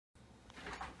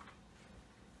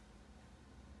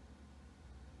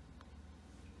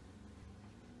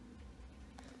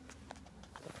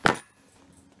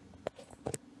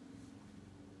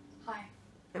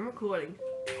recording.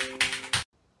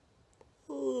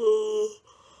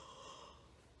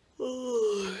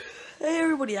 Hey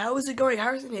everybody, how is it going?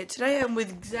 Harrison here. Today I'm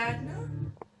with Xagna,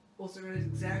 also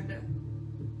known as Xagna.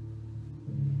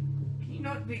 Can you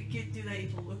not do that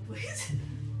evil look, please?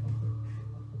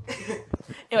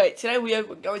 Anyway, today we are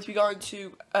going to be going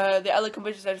to the LA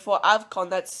Convention Center for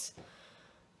AVCon. That's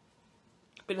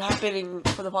been happening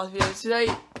for the past few days. Today,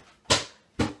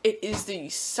 it is the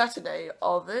Saturday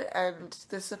of it, and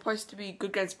there's supposed to be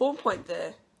good game spawn point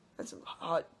there, and some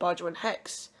Barjo and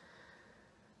Hex.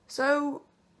 So,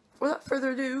 without further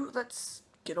ado, let's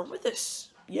get on with this.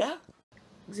 Yeah?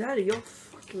 Xana, your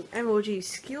fucking MLG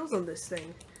skills on this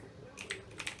thing.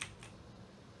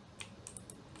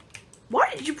 Why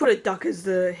did you put a duck as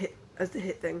the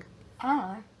hit thing? I don't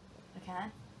know. Okay.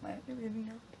 Wait, we're leaving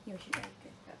now? Yeah, we should go.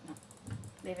 No.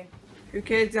 Leaving. Who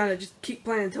cares, Xana? Just keep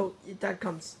playing until your dad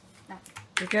comes. No.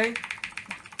 Okay?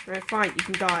 Alright, fine, you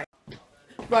can die.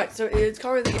 Right, so it's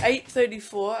currently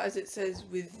 8:34, as it says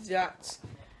with that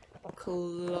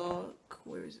clock.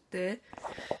 Where is it? There.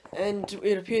 And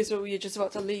it appears that we are just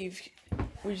about to leave.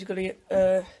 We're just gonna get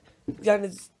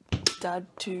Xana's dad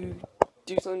to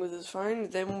do something with his phone,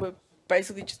 then we're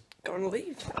basically just gonna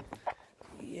leave.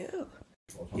 Yeah.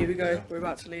 Here we go, we're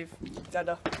about to leave.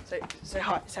 Xana, say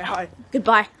hi, say hi.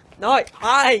 Goodbye. No,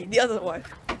 hi, the other way.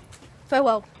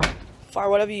 Farewell. Fine,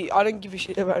 whatever you, I don't give a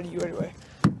shit about you anyway.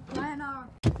 I know.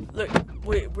 Look,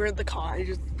 we're in the car,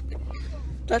 and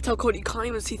that's how cold, you can't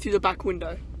even see through the back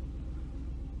window.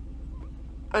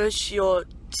 Unless you're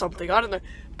something, I don't know.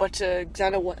 But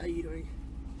Xana, what are you doing?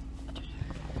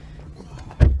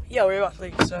 Yeah, we're about to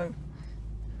leave, so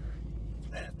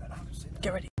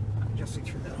get ready. Just see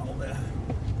through that hole there.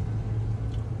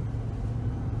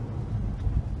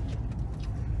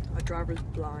 Our driver's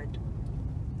blind.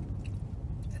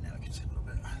 And now I can see a little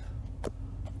bit.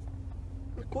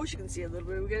 Of course you can see a little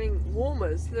bit, we're getting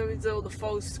warmer, so that means all the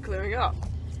fog's clearing up.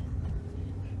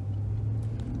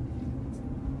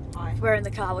 Hi. We're in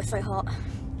the car, we're so hot.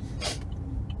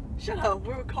 Shut up,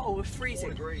 we're cold, we're freezing.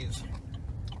 4 degrees.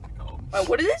 Wait,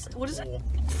 what is this? What is it?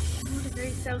 4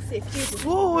 degrees Celsius. Jesus.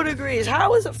 4 degrees,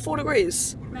 how is it 4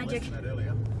 degrees? Magic.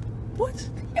 What?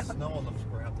 Snow on the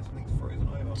ground, this thing's frozen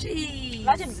over.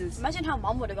 Jeez. Imagine how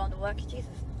Mum would have gone to work. Jesus.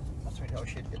 That's really how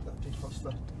she'd get that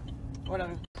defroster.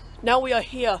 Whatever. Now we are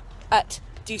here at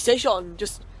the station.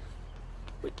 Just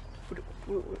wait,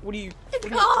 what do you?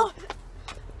 Oh!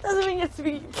 Doesn't mean you have to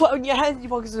be putting your hands in your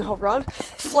pockets and hop around,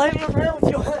 flaming around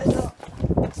with your hands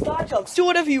up. Star jumps. Do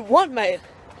whatever you want, mate.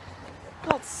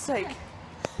 God's sake.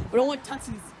 We don't want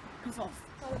taxis. Piss off.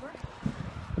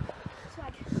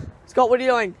 Swag. Scott, what are you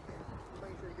doing?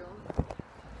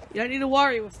 You don't need to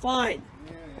worry. We're fine.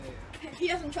 If he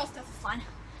doesn't trust us, it's fine.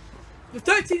 We're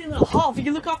 13 and a half. He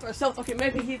can look after himself. Okay,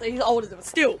 maybe he's older than us.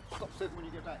 Still. Stop sitting when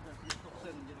you get back. Stop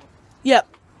sitting and get off. Yep.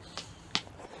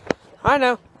 I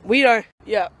know. We know.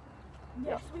 Yeah.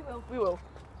 Yes, we will. We will.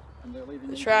 And they're leaving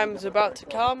The you. tram's about to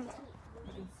come.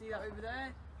 You can see that over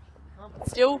there.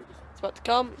 Still, it's about to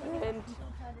come, and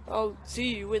I'll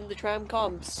see you when the tram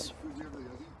comes.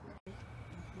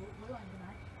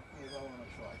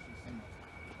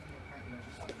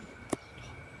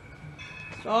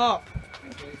 Stop.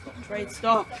 Trade,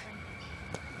 stop.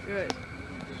 Good.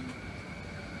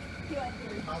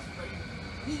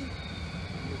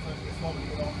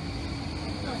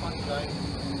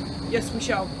 Yes, we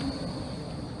shall.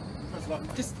 This way.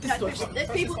 There's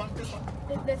people.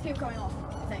 There's people coming off,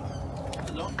 I think.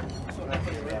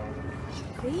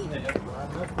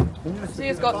 See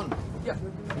you, Scott. Yeah.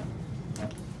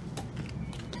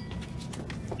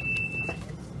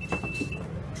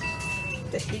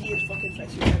 The hideous fucking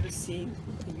face you've ever seen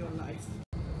in your life.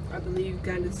 I believe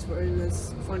Gandalf's phone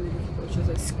is finally difficult. She was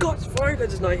like, Scott's phone,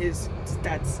 because it's not his, it's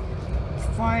Dad's.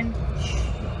 Fine.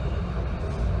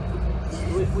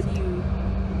 What do you...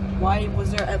 Why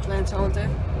was there Atlanta on there?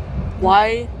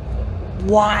 Why?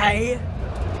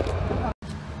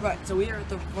 Right, so we are at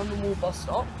the Rundle bus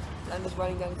stop, and is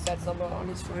writing down his dad's number on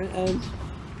his phone, and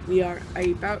we are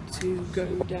about to go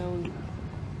down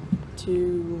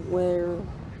to where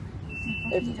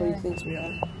everybody thinks we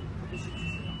are.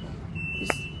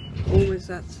 It's always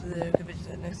at the convention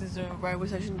center. Next is the railway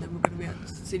station, then we're going to be at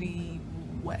City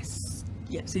West.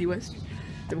 Yeah, City West.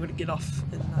 Then we're going to get off,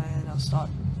 and I'll start.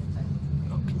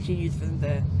 I'll continue from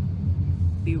there.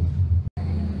 View.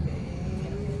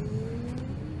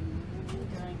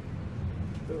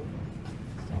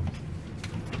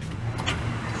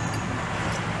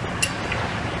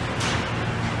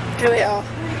 Here we are,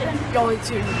 going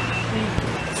to the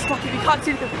fucking, you can't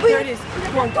see the, there it is.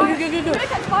 Come on, go.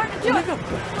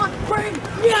 Come on, burn,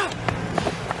 yeah!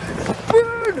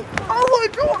 Burn! my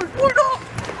god, why not?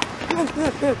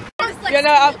 You're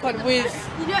now AVCon with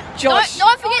Josh.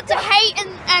 Don't forget to hate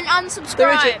and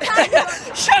unsubscribe.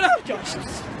 Shut up, Josh.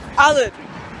 Alan.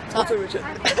 Also Richard.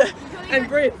 And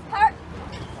Brit.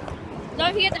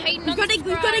 Don't forget to hate and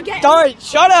unsubscribe. Don't,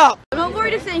 shut up. I'm not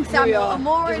worried of saying Samuel. I'm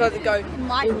more worried about to go of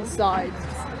Michael. inside.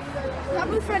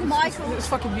 My friend Michael. It's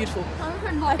fucking beautiful. My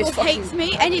friend Michael It's fucking hates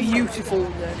me and he beautiful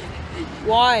in there.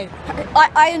 Why?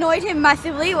 I annoyed him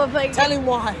massively with like Tell him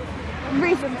why.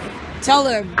 reasons. Tell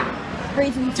them.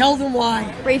 Reasons. Tell them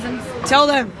why. Reasons. Tell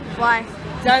them. Why?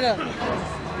 Dana.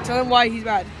 Tell them why he's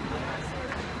bad.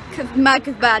 Cause mad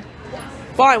cause bad.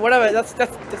 Fine, whatever. That's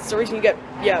the reason you get.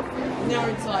 Yeah. Now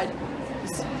inside.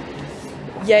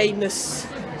 Yayness.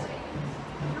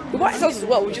 We buy ourselves as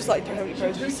well. We just like don't have any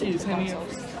pros.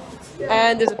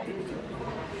 And there's a.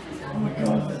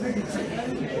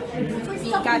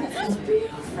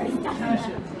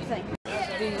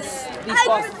 These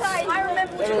bastards. I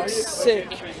remember They look sick.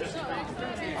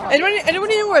 Anyone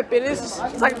know where a bin is? So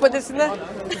I can put this in there?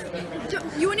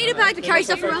 You need a bag to carry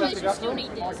stuff around.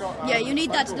 Yeah, you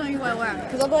need that to know where we're at.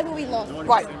 Because otherwise we'll be lost.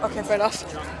 Right, okay, fair enough.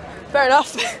 Fair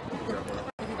enough.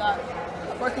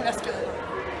 Working escalator.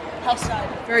 How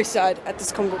sad. Very sad at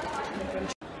this convention.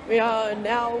 We are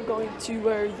now going to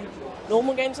where the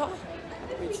normal games are.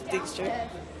 Which is these two.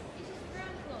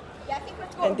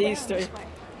 And these three.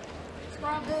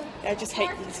 I just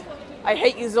hate these. I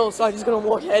hate these all, so I'm just gonna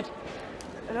walk ahead.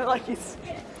 I don't like these.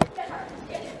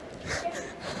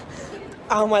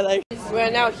 Ow, my leg.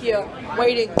 We're now here,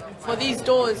 waiting for these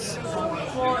doors.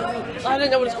 I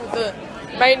don't know what it's called, the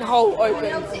main hole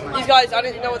open. These guys, I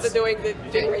don't know what they're doing. They're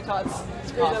doing retards.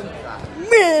 Screw them.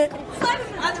 Meh.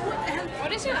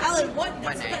 What is it? Alan, what?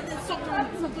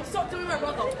 Stop doing my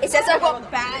brother. It says I got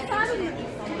bad.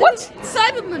 What?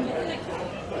 Cyberman.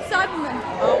 Cyberman.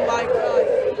 Oh my god.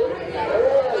 Oh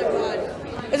my god.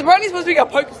 It's apparently supposed to be a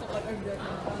poker stop like over there.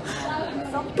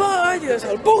 But I think that's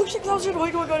all bullshit. Oh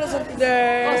my god, there's something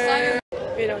there.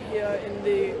 We're now here in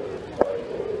the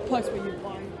place where you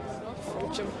buy stuff,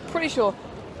 which I'm pretty sure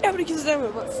everybody kisses them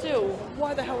with, but still,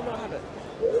 why the hell not have it?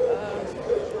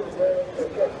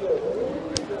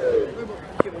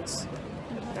 Humans.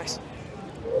 Nice.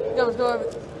 Yeah, let's go over.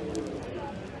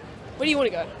 Where do you want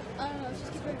to go? I don't know, let's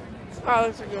just keep going. Alright,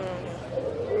 let's go around here.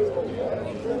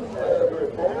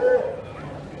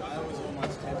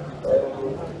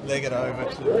 Leg it over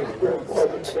to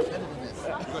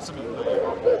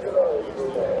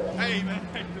Hey man,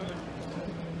 how you doing?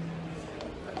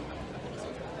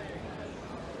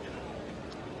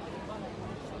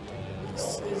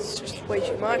 This is just way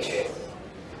too much.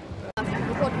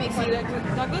 What makes See you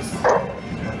that, Douglas?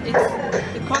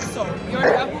 It's the console. You're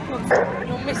an Apple console.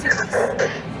 You're missing this.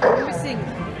 You're missing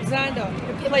Xander.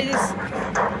 You play this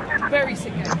very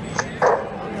sick game.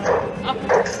 Apple.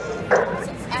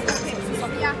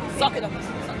 Suck it up.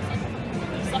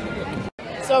 Suck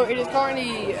it. So it is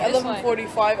currently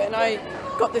 11:45, and I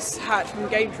got this hat from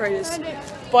Game Traders,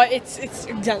 but it's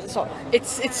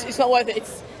not worth it.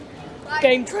 It's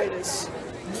Game Traders.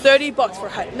 $30 for a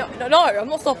hat. No, I'm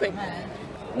not stopping.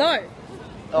 No.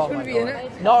 Oh Gonna my be God. in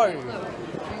it. No.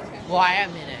 Well, I am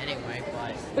in it anyway,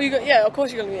 but Well, you got, yeah, of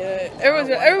course you're gonna be in it.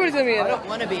 Everybody's gonna be in I it. don't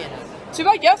want to be in it. Too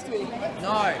bad you have to be.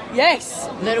 No. Yes.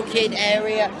 Little kid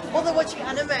area. Well, they're watching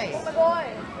anime.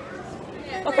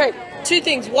 Okay, two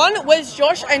things. One, where's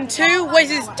Josh? And two, where's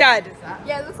his dad?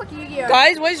 Yeah, it looks like a Yu-Gi-Oh.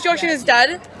 Guys, where's Josh and his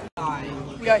dad?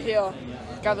 We are here,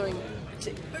 gathering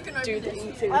to do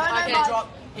things. Can I do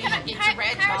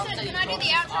the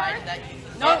outro?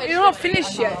 No, you're not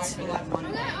finished yet.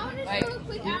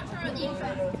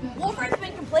 Wolfried's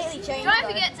been completely changed. Don't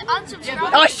forget to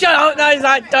unsubscribe. Oh, shut up! No,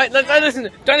 don't listen.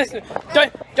 Don't listen.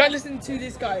 Don't listen to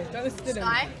this guy. Don't listen to them.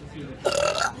 I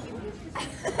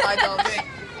don't think.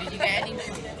 Did you get any?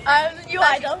 You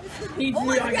idol. He's Oh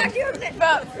my new. god, you're in it,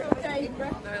 bro.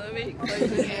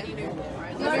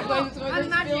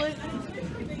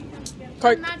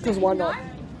 Coke, because why not?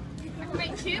 I can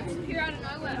make chips appear out of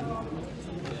nowhere.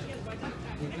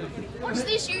 Watch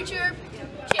this, YouTube.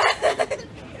 Chips.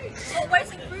 Oh, where's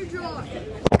the food drawer?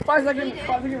 5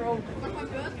 second roll. Like my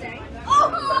birthday.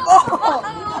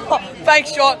 Oh! Fake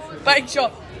shot.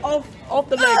 Off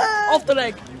the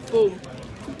leg. Boom.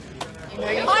 I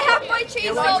have my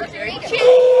cheese dog.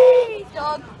 Cheese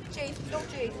dog. Cheese. No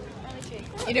cheese. Only cheese.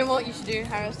 You know what you should do,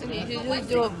 Harrison? You should just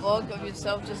do a vlog of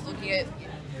yourself just looking at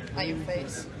your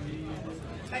face.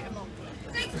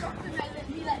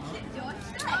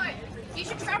 No, you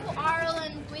should travel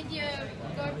Ireland with your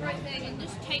GoPro thing and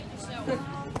just tape yourself.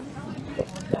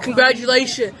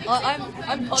 Congratulations.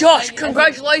 I'm Josh,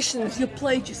 congratulations. You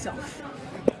played yourself.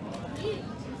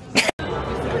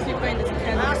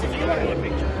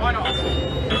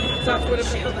 whatever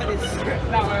the hell that is.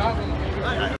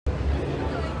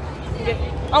 Okay.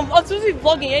 I'm supposed to be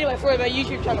vlogging anyway for my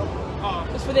YouTube channel.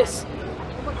 Just for this.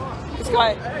 This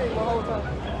guy.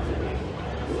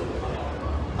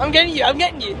 I'm getting you.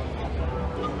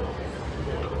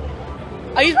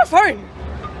 I use my phone.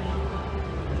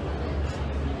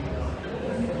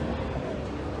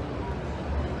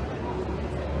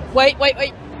 Wait,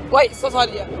 it's not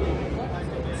started yet.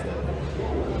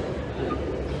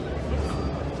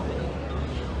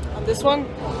 And this one,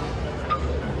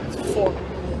 it's 4.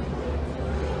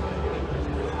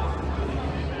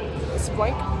 It's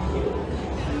blank.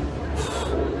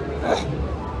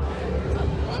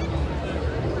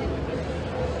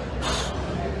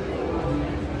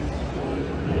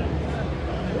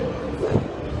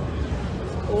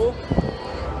 Oh.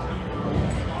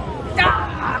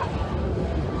 Ah!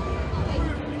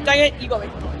 Dang it, you got me.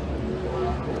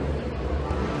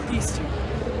 These two.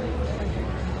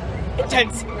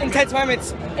 Intense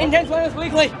moments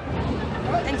weekly.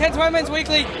 Intense moments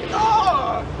weekly.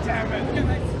 Oh, damn it.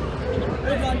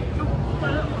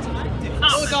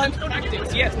 Well done.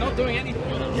 Tactics, yes, not doing anything.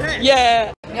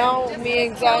 Yeah. Now me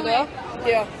and Xander,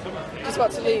 just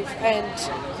about to leave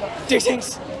and do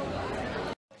things.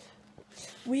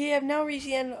 We have now reached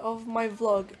the end of my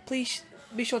vlog. Please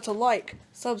be sure to like,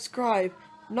 subscribe,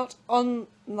 not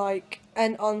unlike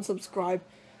and unsubscribe,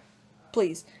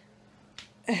 please.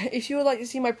 If you would like to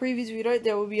see my previous video,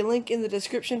 there will be a link in the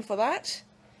description for that.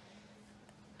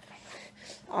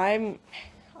 I'm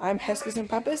Heaskoson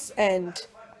and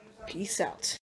peace out.